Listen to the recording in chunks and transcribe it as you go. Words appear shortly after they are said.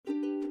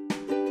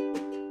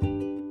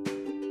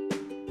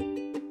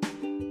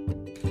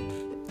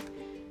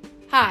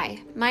Hi,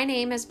 my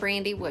name is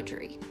Brandy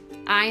Woodry.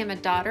 I am a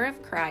daughter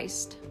of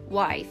Christ,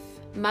 wife,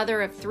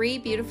 mother of 3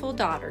 beautiful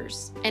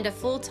daughters, and a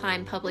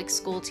full-time public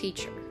school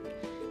teacher.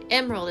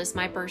 Emerald is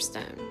my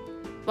birthstone.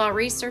 While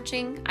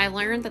researching, I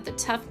learned that the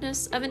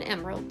toughness of an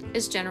emerald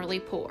is generally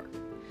poor.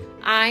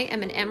 I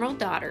am an emerald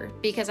daughter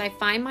because I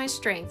find my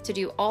strength to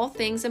do all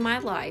things in my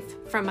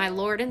life from my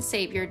Lord and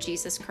Savior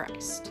Jesus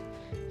Christ.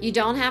 You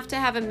don't have to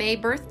have a May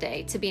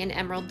birthday to be an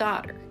emerald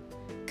daughter.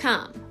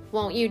 Come,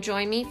 won't you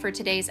join me for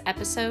today's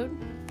episode?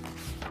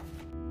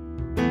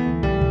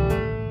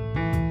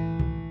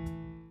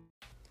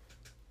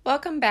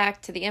 Welcome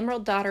back to the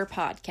Emerald Daughter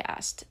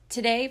podcast.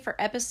 Today, for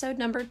episode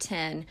number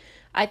 10,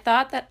 I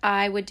thought that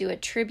I would do a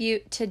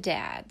tribute to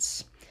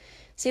dads.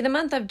 See, the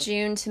month of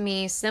June to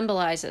me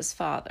symbolizes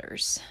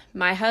fathers.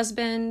 My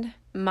husband,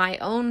 my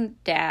own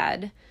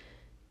dad,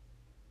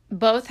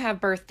 both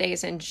have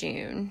birthdays in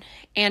June,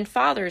 and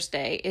Father's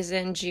Day is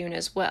in June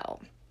as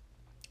well.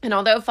 And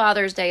although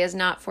Father's Day is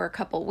not for a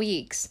couple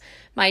weeks,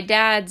 my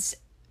dad's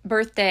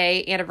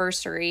birthday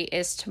anniversary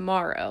is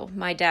tomorrow.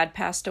 My dad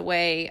passed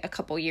away a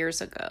couple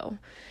years ago.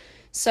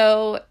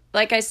 So,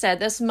 like I said,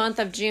 this month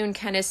of June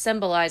kind of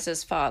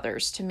symbolizes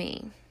fathers to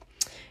me.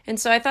 And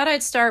so I thought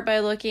I'd start by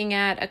looking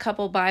at a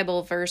couple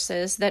Bible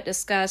verses that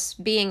discuss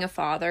being a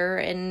father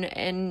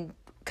and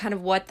kind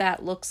of what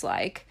that looks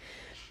like.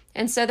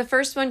 And so the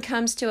first one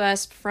comes to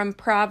us from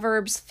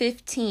Proverbs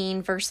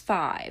 15, verse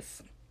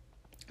 5.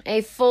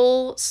 A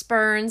fool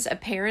spurns a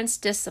parent's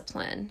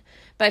discipline,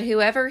 but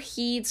whoever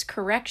heeds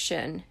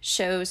correction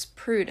shows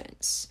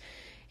prudence.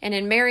 And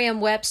in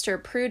Merriam-Webster,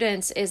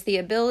 prudence is the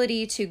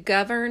ability to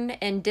govern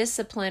and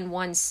discipline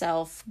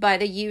oneself by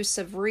the use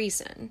of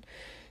reason.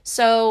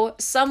 So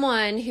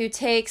someone who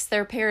takes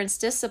their parents'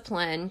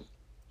 discipline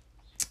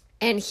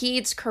and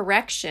heeds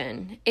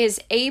correction is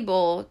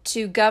able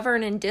to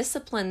govern and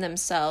discipline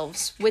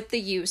themselves with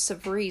the use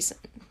of reason.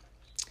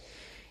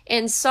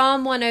 In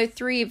Psalm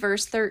 103,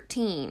 verse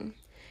 13,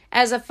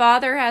 as a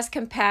father has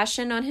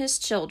compassion on his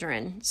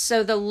children,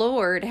 so the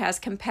Lord has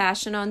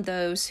compassion on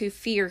those who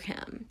fear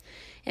him.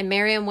 And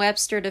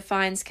Merriam-Webster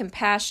defines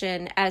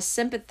compassion as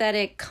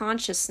sympathetic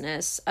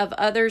consciousness of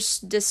others'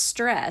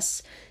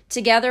 distress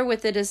together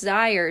with the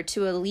desire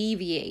to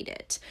alleviate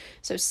it.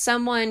 So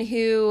someone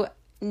who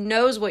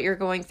knows what you're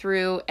going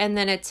through and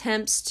then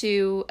attempts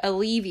to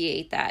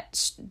alleviate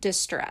that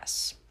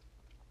distress.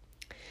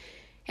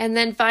 And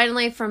then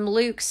finally from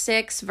Luke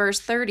 6, verse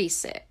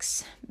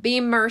 36, be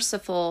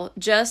merciful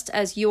just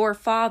as your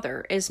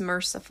Father is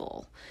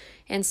merciful.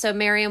 And so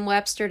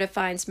Merriam-Webster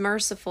defines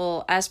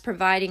merciful as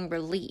providing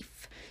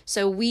relief.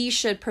 So we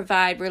should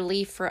provide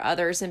relief for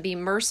others and be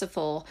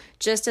merciful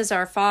just as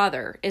our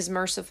Father is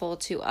merciful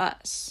to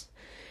us.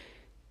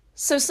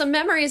 So some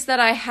memories that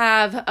I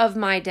have of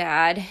my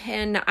dad,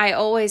 and I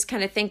always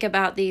kind of think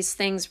about these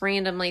things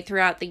randomly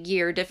throughout the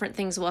year. Different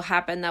things will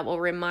happen that will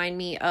remind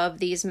me of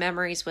these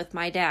memories with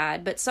my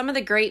dad. But some of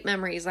the great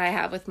memories I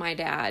have with my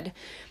dad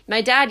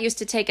used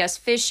to take us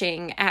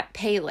fishing at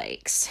Pay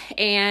Lakes.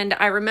 And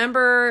I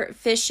remember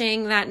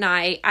fishing that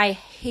night. I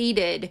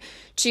hated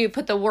to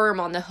put the worm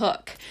on the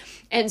hook.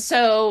 And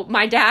so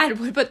my dad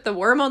would put the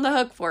worm on the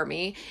hook for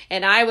me,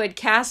 and I would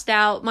cast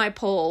out my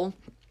pole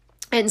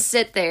and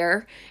sit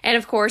there and,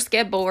 of course,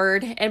 get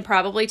bored and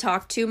probably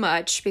talk too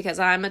much because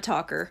I'm a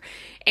talker.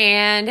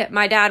 And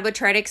my dad would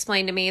try to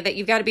explain to me that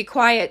you've got to be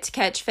quiet to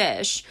catch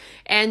fish.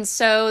 And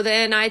so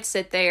then I'd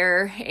sit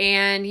there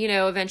and,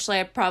 eventually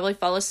I'd probably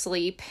fall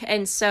asleep.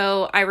 And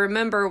so I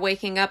remember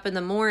waking up in the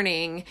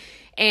morning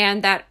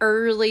and that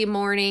early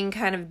morning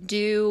kind of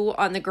dew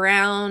on the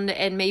ground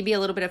and maybe a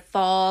little bit of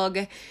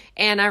fog.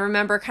 And I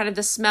remember kind of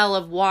the smell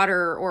of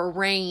water or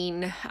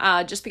rain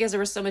just because there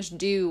was so much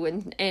dew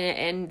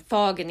and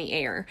fog in the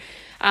air.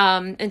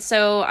 And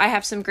so I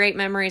have some great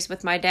memories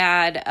with my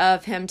dad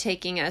of him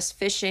taking us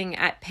fishing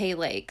at Pay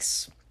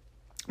Lakes.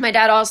 My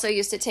dad also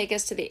used to take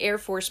us to the Air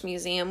Force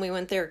Museum. We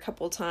went there a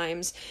couple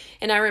times.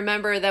 And I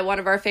remember that one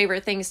of our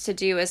favorite things to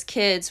do as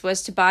kids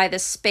was to buy the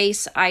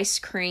space ice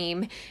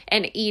cream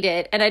and eat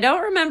it. And I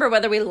don't remember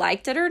whether we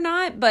liked it or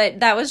not, but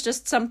that was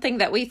just something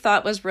that we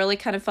thought was really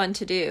kind of fun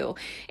to do.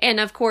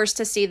 And of course,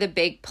 to see the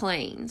big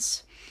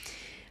planes.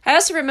 I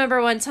also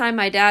remember one time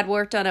my dad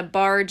worked on a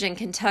barge in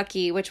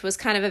Kentucky, which was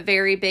kind of a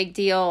very big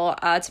deal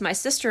to my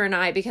sister and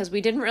I because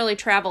we didn't really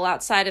travel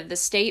outside of the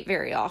state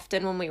very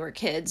often when we were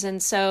kids.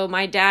 And so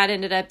my dad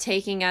ended up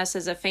taking us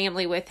as a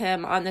family with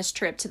him on this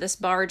trip to this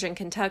barge in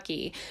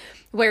Kentucky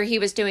where he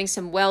was doing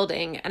some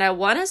welding. And I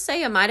want to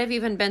say it might have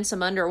even been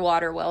some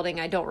underwater welding.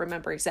 I don't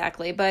remember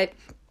exactly, but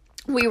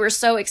we were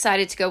so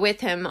excited to go with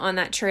him on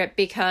that trip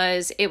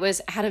because it was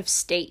out of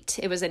state.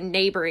 It was a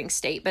neighboring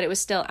state, but it was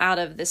still out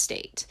of the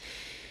state.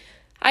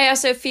 I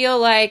also feel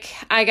like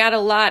I got a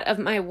lot of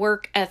my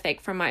work ethic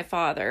from my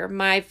father.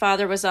 My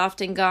father was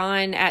often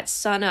gone at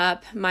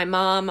sunup. My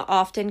mom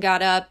often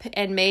got up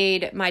and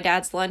made my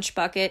dad's lunch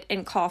bucket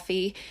and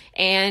coffee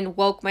and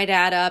woke my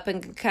dad up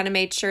and kind of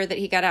made sure that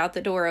he got out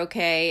the door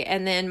okay.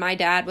 And then my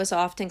dad was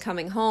often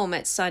coming home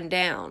at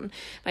sundown.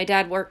 My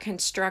dad worked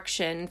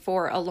construction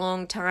for a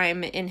long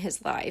time in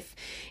his life.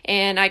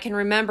 And I can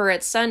remember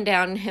at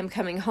sundown him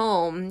coming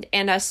home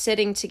and us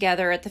sitting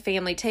together at the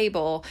family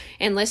table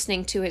and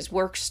listening to his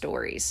work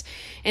stories.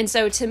 And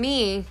so to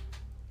me,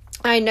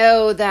 I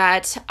know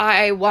that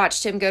I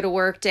watched him go to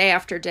work day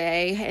after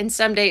day, and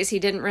some days he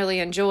didn't really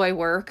enjoy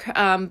work,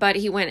 but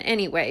he went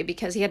anyway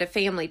because he had a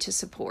family to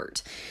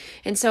support.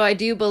 And so I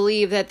do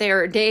believe that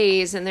there are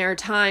days and there are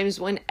times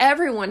when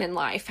everyone in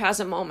life has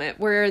a moment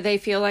where they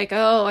feel like,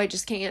 oh, I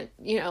just can't,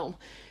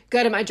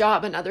 go to my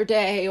job another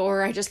day,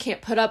 or I just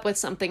can't put up with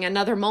something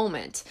another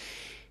moment.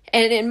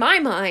 And in my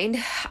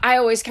mind, I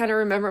always kind of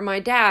remember my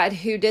dad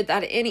who did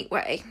that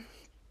anyway.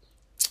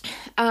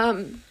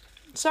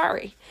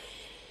 Sorry.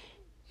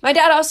 My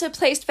dad also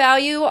placed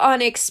value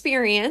on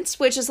experience,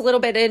 which is a little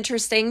bit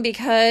interesting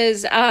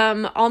because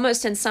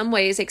almost in some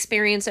ways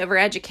experience over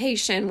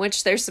education,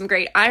 which there's some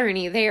great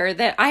irony there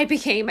that I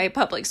became a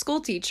public school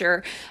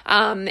teacher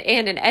and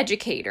an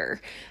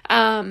educator.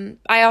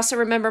 I also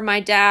remember my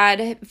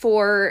dad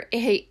for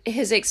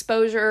his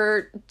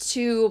exposure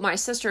to my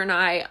sister and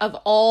I of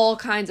all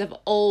kinds of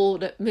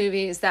old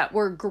movies that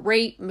were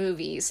great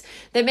movies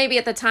that maybe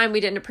at the time we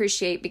didn't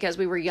appreciate because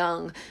we were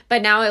young.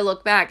 But now I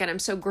look back and I'm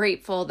so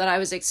grateful that I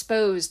was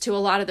exposed to a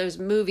lot of those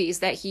movies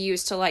that he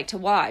used to like to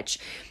watch.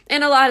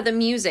 And a lot of the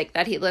music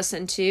that he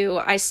listened to,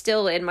 I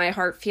still in my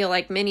heart feel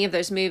like many of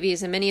those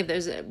movies and many of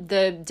those,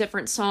 the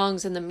different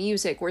songs and the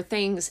music were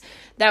things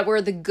that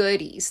were the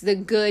goodies, the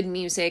good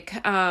music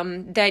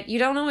that you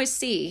don't always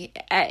see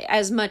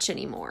as much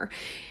anymore.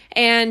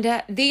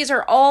 And these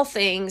are all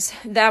things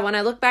that when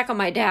I look back on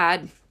my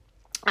dad,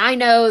 I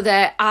know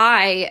that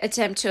I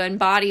attempt to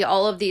embody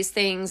all of these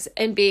things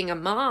in being a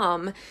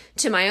mom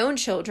to my own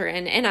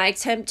children, and I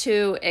attempt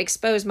to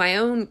expose my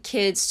own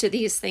kids to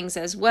these things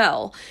as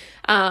well.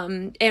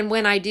 And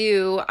when I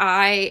do,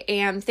 I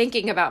am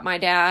thinking about my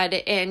dad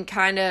and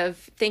kind of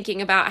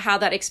thinking about how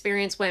that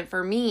experience went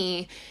for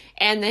me,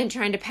 and then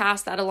trying to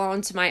pass that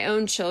along to my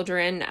own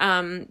children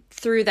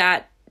through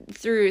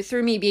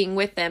me being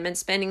with them and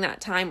spending that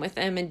time with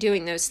them and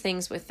doing those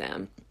things with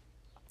them.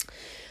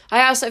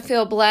 I also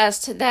feel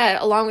blessed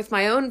that along with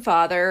my own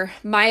father,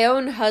 my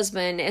own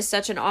husband is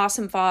such an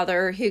awesome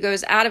father who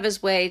goes out of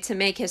his way to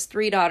make his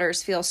 3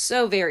 daughters feel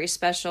so very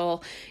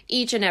special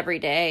each and every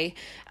day.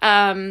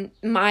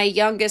 My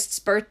youngest's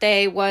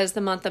birthday was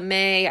the month of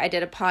May. I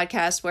did a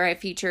podcast where I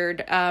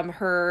featured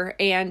her.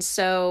 And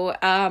so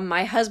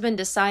my husband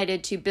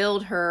decided to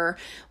build her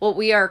what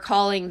we are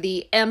calling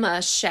the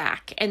Emma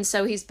Shack. And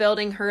so he's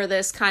building her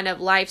this kind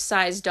of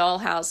life-size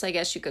dollhouse, I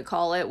guess you could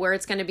call it, where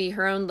it's going to be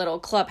her own little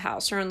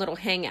clubhouse, her own little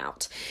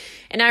hangout.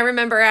 And I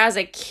remember as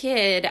a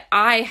kid,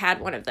 I had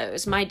one of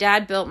those. My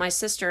dad built my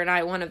sister and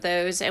I one of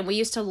those, and we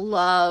used to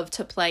love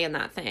to play in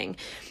that thing.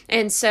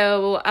 And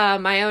so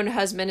my own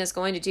husband is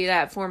going to do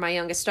that for my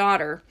youngest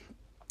daughter.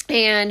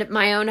 And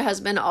my own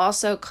husband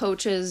also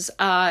coaches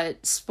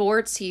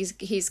sports.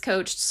 He's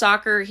coached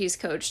soccer. He's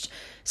coached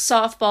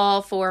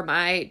softball for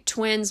my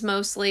twins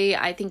mostly.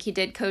 I think he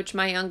did coach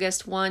my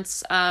youngest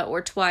once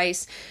or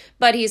twice.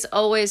 But he's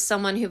always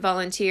someone who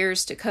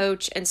volunteers to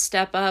coach and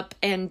step up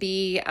and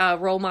be a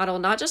role model,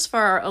 not just for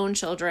our own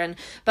children,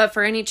 but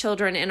for any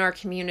children in our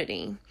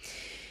community.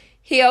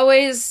 He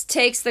always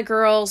takes the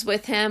girls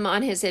with him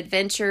on his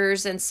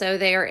adventures, and so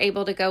they are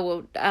able to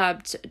go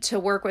to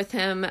work with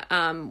him.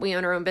 We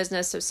own our own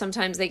business, so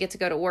sometimes they get to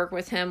go to work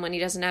with him when he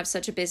doesn't have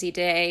such a busy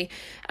day.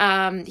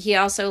 He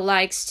also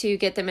likes to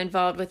get them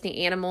involved with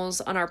the animals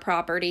on our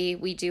property.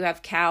 We do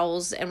have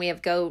cows, and we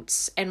have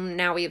goats, and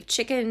now we have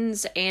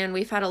chickens, and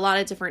we've had a lot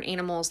of different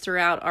animals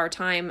throughout our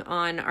time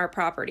on our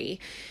property.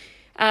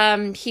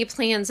 He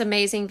plans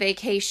amazing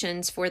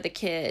vacations for the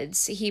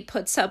kids. He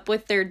puts up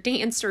with their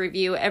dance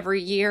review every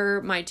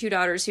year. My 2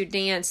 daughters who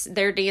dance,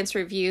 their dance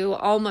review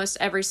almost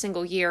every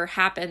single year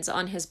happens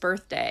on his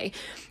birthday.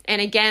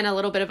 And again, a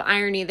little bit of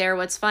irony there.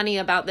 What's funny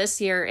about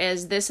this year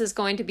is this is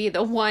going to be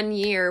the one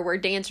year where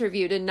dance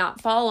review did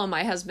not fall on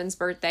my husband's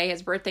birthday.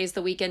 His birthday's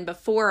the weekend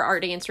before our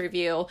dance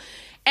review.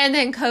 And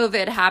then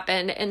COVID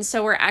happened, and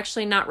so we're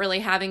actually not really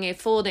having a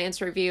full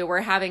dance review.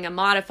 We're having a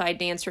modified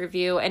dance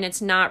review, and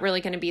it's not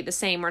really going to be the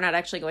same. We're not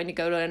actually going to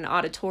go to an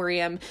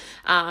auditorium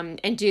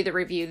and do the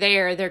review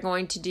there. They're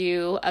going to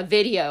do a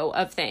video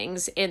of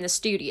things in the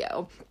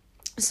studio.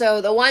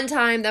 So the one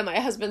time that my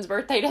husband's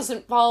birthday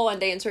doesn't fall on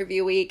dance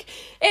review week,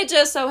 it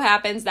just so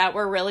happens that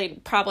we're really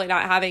probably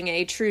not having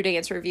a true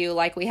dance review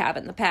like we have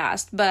in the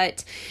past.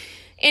 But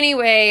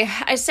Anyway,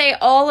 I say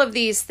all of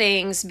these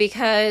things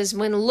because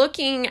when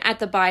looking at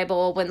the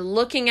Bible, when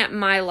looking at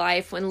my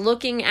life, when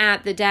looking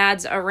at the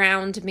dads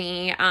around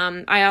me,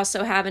 I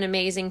also have an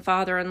amazing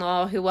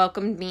father-in-law who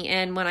welcomed me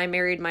in when I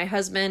married my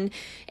husband,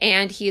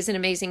 and he's an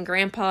amazing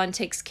grandpa and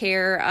takes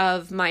care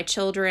of my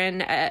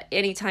children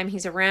anytime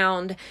he's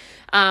around.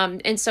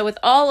 And so with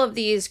all of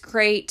these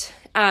great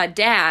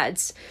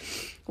dads,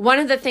 one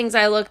of the things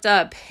I looked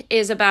up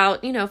is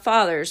about,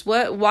 fathers.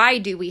 Why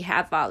do we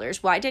have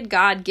fathers? Why did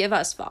God give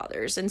us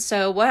fathers? And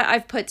so what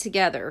I've put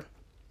together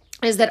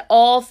is that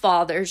all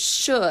fathers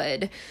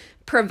should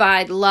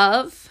provide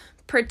love,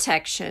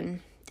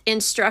 protection,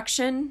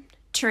 instruction,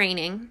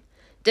 training,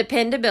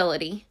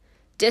 dependability,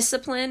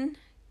 discipline,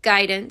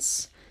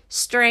 guidance,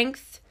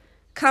 strength,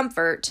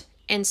 comfort,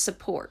 and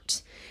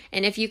support.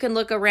 And if you can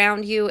look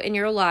around you in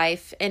your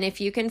life, and if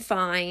you can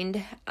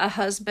find a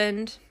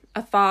husband,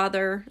 a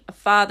father, a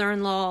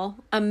father-in-law,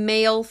 a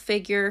male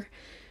figure,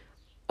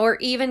 or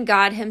even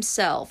God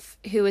himself,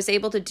 who is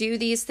able to do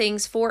these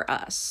things for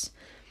us,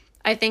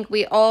 I think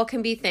we all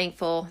can be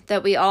thankful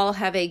that we all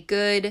have a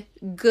good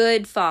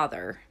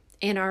Father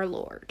in our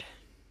Lord.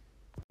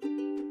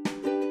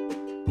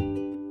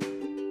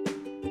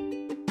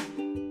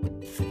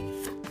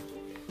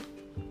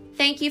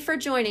 Thank you for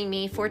joining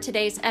me for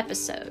today's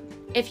episode.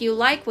 If you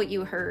like what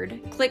you heard,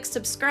 click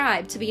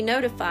subscribe to be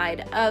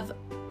notified of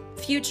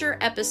future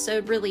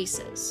episode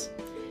releases.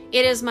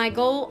 It is my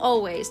goal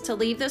always to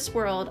leave this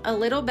world a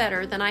little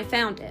better than I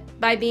found it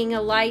by being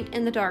a light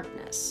in the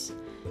darkness.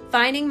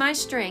 Finding my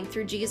strength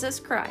through Jesus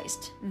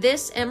Christ,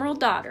 this Emerald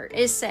Daughter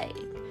is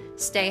saying,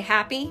 stay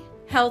happy,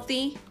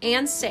 healthy,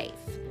 and safe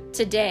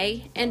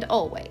today and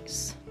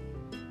always.